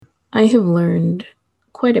I have learned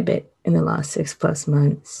quite a bit in the last 6 plus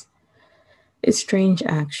months. It's strange,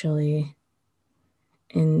 actually.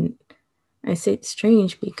 And I say it's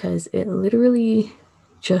strange because it literally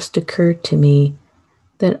just occurred to me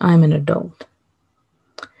that I'm an adult.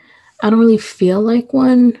 I don't really feel like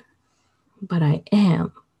one, but I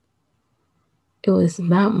am. It was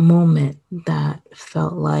that moment that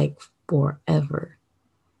felt like forever.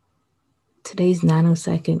 Today's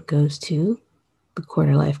nanosecond goes to the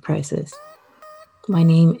quarter life crisis. My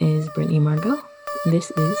name is Brittany Margot.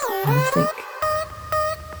 This is Out of Sync.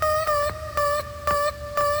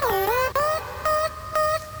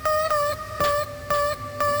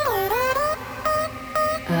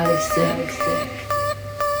 Out of sync.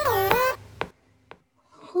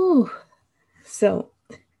 Whew. So,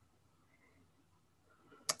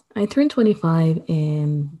 I turned 25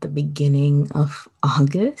 in the beginning of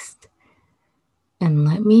August. And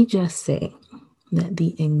let me just say that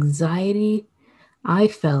the anxiety I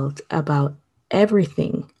felt about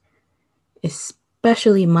everything,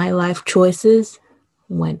 especially my life choices,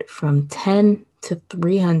 went from 10 to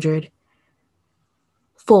 300,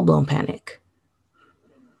 full blown panic.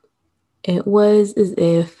 It was as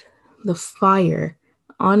if the fire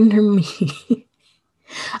under me,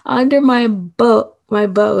 under my butt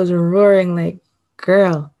was roaring like,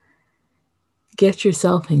 girl, get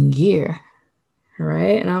yourself in gear,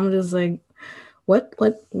 right? And I'm just like, what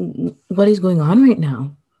is going on right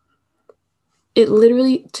now? It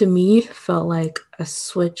literally, to me, felt like a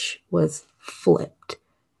switch was flipped.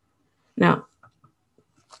 Now,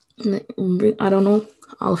 I don't know,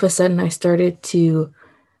 all of a sudden I started to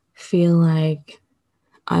feel like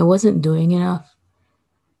I wasn't doing enough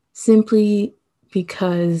simply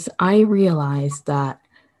because I realized that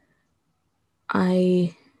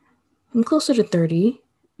I am closer to 30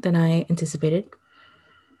 than I anticipated,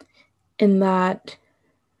 and that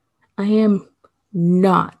I am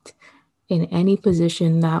not in any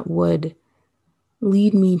position that would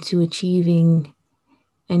lead me to achieving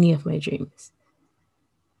any of my dreams.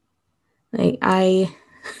 Like I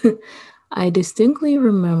distinctly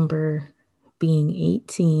remember being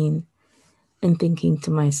 18 and thinking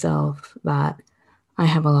to myself that I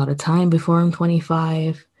have a lot of time before I'm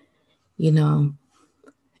 25. You know,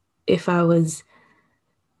 if I was,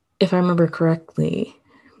 if I remember correctly,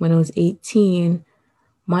 when I was 18,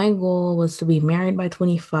 my goal was to be married by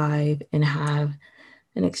 25 and have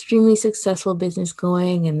an extremely successful business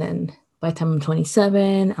going. And then by the time I'm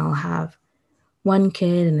 27, I'll have one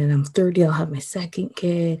kid. And then I'm 30, I'll have my second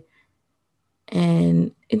kid.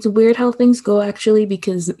 And it's weird how things go actually,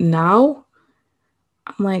 because now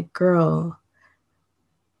I'm like, girl,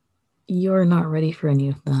 you're not ready for any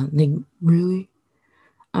of that. Like, really?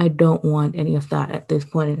 I don't want any of that at this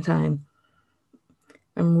point in time.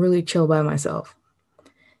 I'm really chill by myself.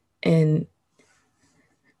 And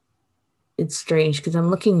it's strange because I'm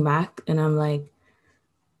looking back and I'm like,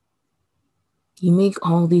 you make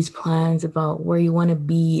all these plans about where you want to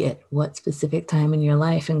be at what specific time in your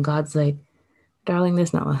life. And God's like, darling,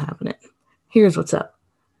 that's not what's happening. Here's what's up.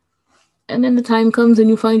 And then the time comes and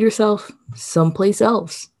you find yourself someplace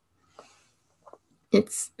else.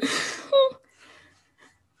 It's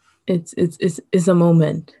it's a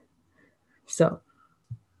moment. So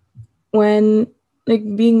when,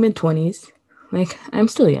 like, being mid 20s, like, I'm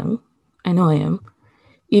still young. I know I am.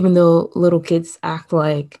 Even though little kids act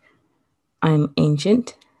like I'm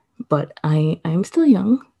ancient, but I'm still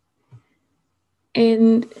young.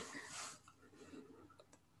 And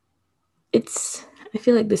it's, I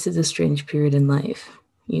feel like this is a strange period in life,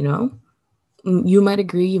 you know? You might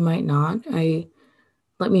agree, you might not. I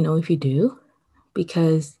Let me know if you do,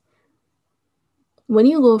 because when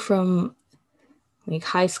you go from like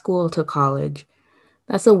high school to college,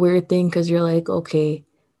 that's a weird thing because you're like, okay,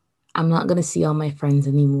 I'm not gonna see all my friends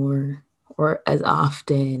anymore or as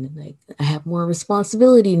often. Like, I have more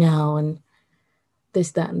responsibility now and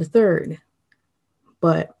this, that, and the third.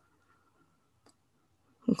 But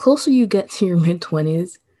the closer you get to your mid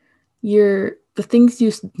 20s, the things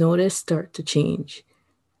you notice start to change.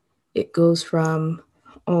 It goes from,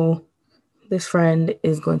 oh, this friend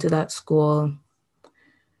is going to that school,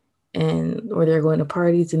 and or they're going to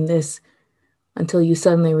parties and this, until you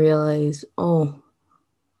suddenly realize, oh,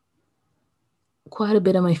 quite a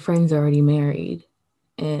bit of my friends are already married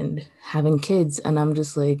and having kids. And I'm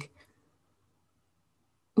just like,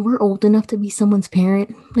 we're old enough to be someone's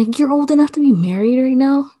parent. Like, you're old enough to be married right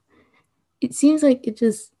now. It seems like it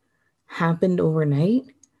just happened overnight.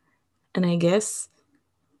 And I guess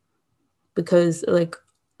because, like,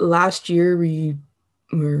 last year we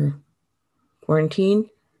were quarantined,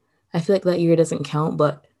 I feel like that year doesn't count,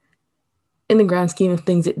 but in the grand scheme of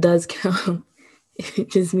things, it does count. It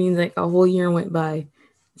just means like a whole year went by.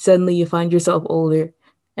 Suddenly you find yourself older.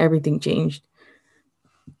 Everything changed.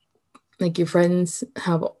 Like you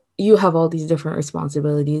have all these different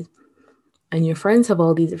responsibilities, and your friends have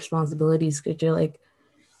all these responsibilities because you're like,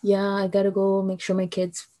 yeah, I gotta go make sure my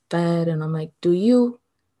kid's fed. And I'm like, do you?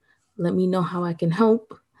 Let me know how I can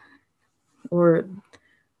help. Or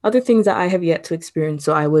other things that I have yet to experience,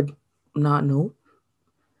 so I would not know.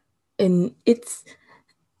 And it's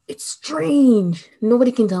strange.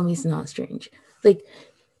 Nobody can tell me it's not strange. Like,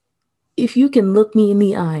 if you can look me in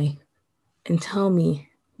the eye and tell me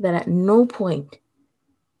that at no point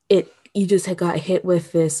you just got hit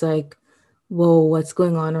with this, like, whoa, what's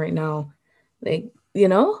going on right now? Like,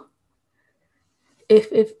 if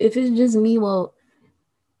it's just me, well,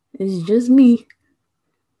 it's just me.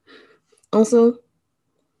 Also,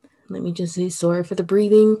 let me just say sorry for the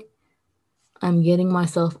breathing. I'm getting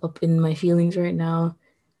myself up in my feelings right now.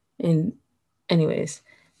 And anyways,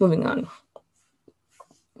 moving on.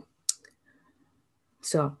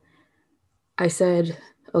 So I said,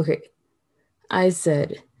 okay,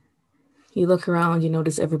 you look around, you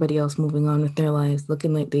notice everybody else moving on with their lives,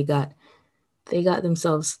 looking like they got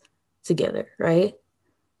themselves together, right?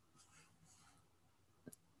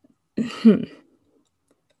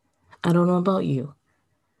 I don't know about you,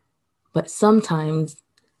 but sometimes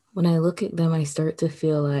when I look at them, I start to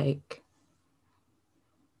feel like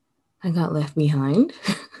I got left behind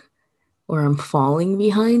or I'm falling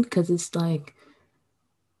behind, because it's like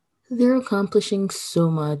they're accomplishing so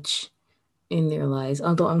much in their lives.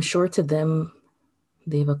 Although I'm sure to them,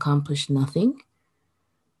 they've accomplished nothing.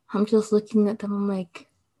 I'm just looking at them, I'm like,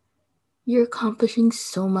 you're accomplishing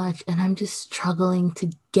so much, and I'm just struggling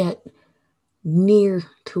to get near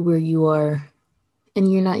to where you are,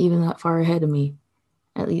 and you're not even that far ahead of me,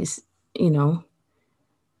 at least, and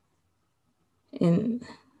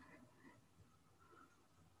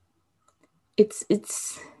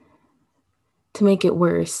it's to make it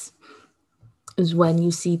worse is when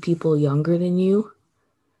you see people younger than you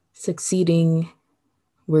succeeding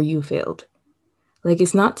where you failed. Like,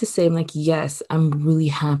 it's not to say I'm like, yes, I'm really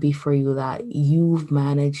happy for you that you've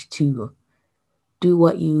managed to do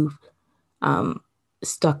what you've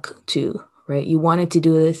stuck to, right? You wanted to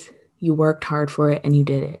do this, you worked hard for it, and you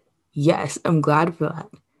did it. Yes, I'm glad for that.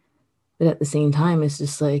 But at the same time, it's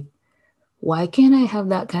just like, why can't I have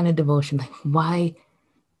that kind of devotion? Like, why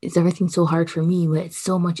is everything so hard for me, but it's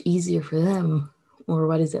so much easier for them? Or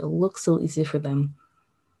why does it look so easy for them?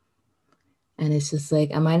 And it's just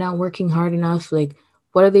like, am I not working hard enough? Like,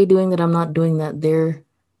 what are they doing that I'm not doing, that they're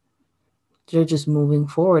just moving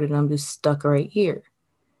forward and I'm just stuck right here,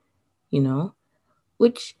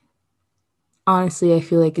 Which honestly, I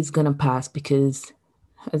feel like it's gonna pass, because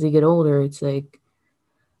as you get older, it's like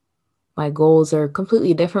my goals are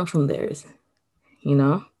completely different from theirs,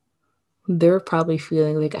 They're probably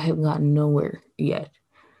feeling like I have gotten nowhere yet.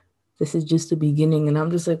 This is just the beginning, and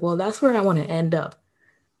I'm just like, well, that's where I want to end up.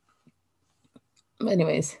 But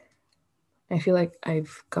anyways, I feel like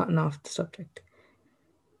I've gotten off the subject.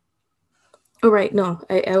 Oh, right. No,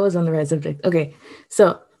 I was on the right subject. Okay.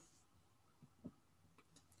 So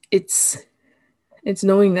it's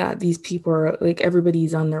knowing that these people are like,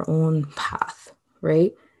 everybody's on their own path,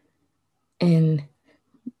 right? And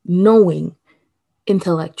knowing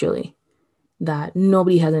intellectually that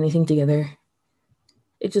nobody has anything together.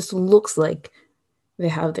 It just looks like they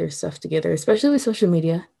have their stuff together, especially with social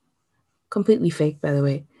media. Completely fake, by the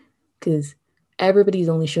way, because everybody's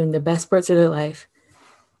only showing the best parts of their life,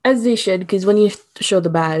 as they should, because when you show the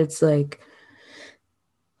bad, it's like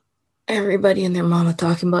everybody and their mama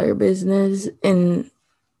talking about your business. And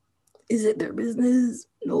is it their business?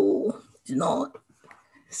 No, it's not.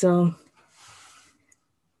 So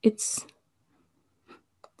it's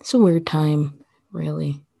a weird time,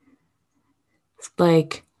 really. It's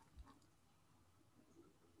like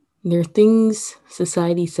there are things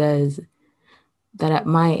society says that at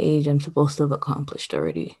my age I'm supposed to have accomplished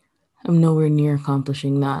already. I'm nowhere near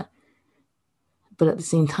accomplishing that. But at the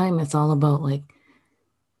same time, it's all about like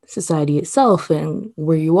society itself and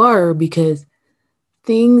where you are, because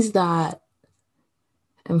things that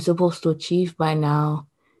I'm supposed to achieve by now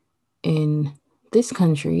in this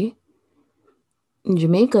country, in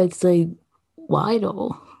Jamaica, it's like, why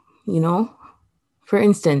though? For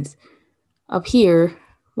instance, up here,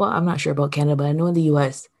 well, I'm not sure about Canada, but I know in the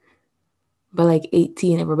US, by like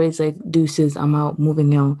 18, everybody's like, deuces, I'm out,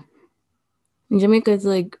 moving out. In Jamaica, it's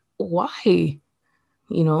like, why?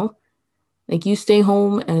 Like, you stay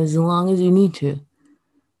home as long as you need to.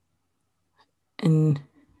 And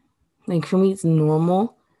like, for me, it's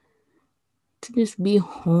normal to just be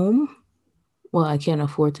home Well, I can't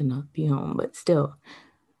afford to not be home, but still,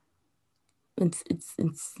 it's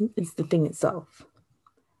the thing itself.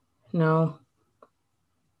 No,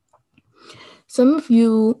 some of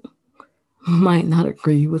you might not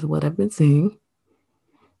agree with what I've been saying,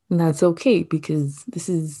 and that's okay because this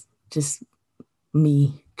is just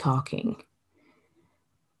me talking.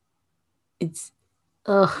 It's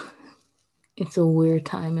ugh, it's a weird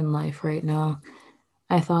time in life right now.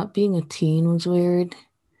 I thought being a teen was weird.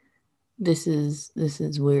 This is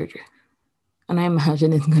weird. And I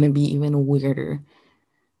imagine it's gonna be even weirder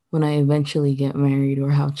when I eventually get married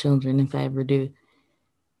or have children if I ever do.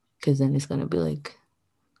 Because then it's gonna be like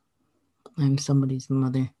I'm somebody's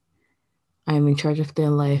mother. I'm in charge of their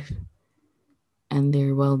life and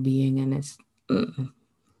their well being, and it's too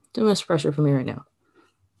much pressure for me right now.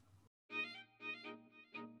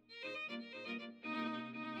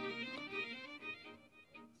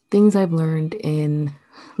 Things I've learned in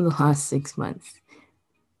the last 6 months.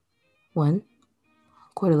 One,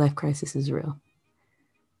 quarter life crisis is real.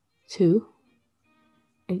 Two,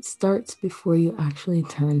 it starts before you actually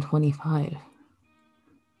turn 25.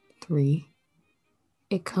 Three,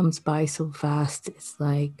 it comes by so fast, it's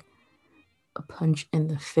like a punch in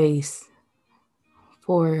the face.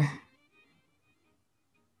 Four,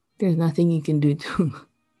 there's nothing you can do to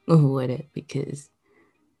avoid it because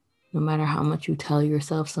no matter how much you tell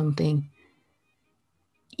yourself something,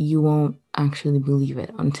 you won't actually believe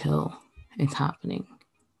it until it's happening.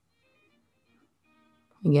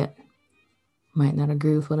 Again, might not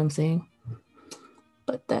agree with what I'm saying,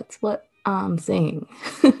 but that's what I'm saying.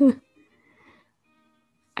 I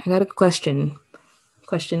got a question.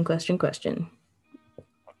 Question.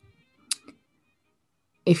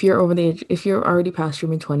 If you're over the age, if you're already past your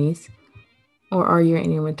mid 20s, or are you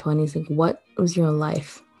in your mid 20s, like what was your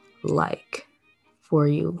life like for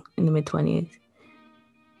you in the mid 20s?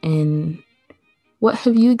 And what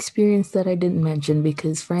have you experienced that I didn't mention?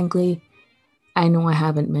 Because frankly, I know I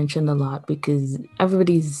haven't mentioned a lot because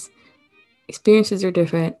everybody's experiences are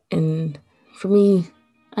different. And for me,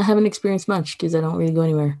 I haven't experienced much because I don't really go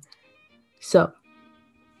anywhere. So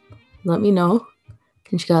let me know. You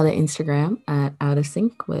can check out the Instagram at Out of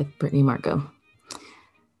Sync with Brittany Marco.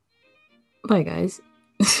 Bye, guys.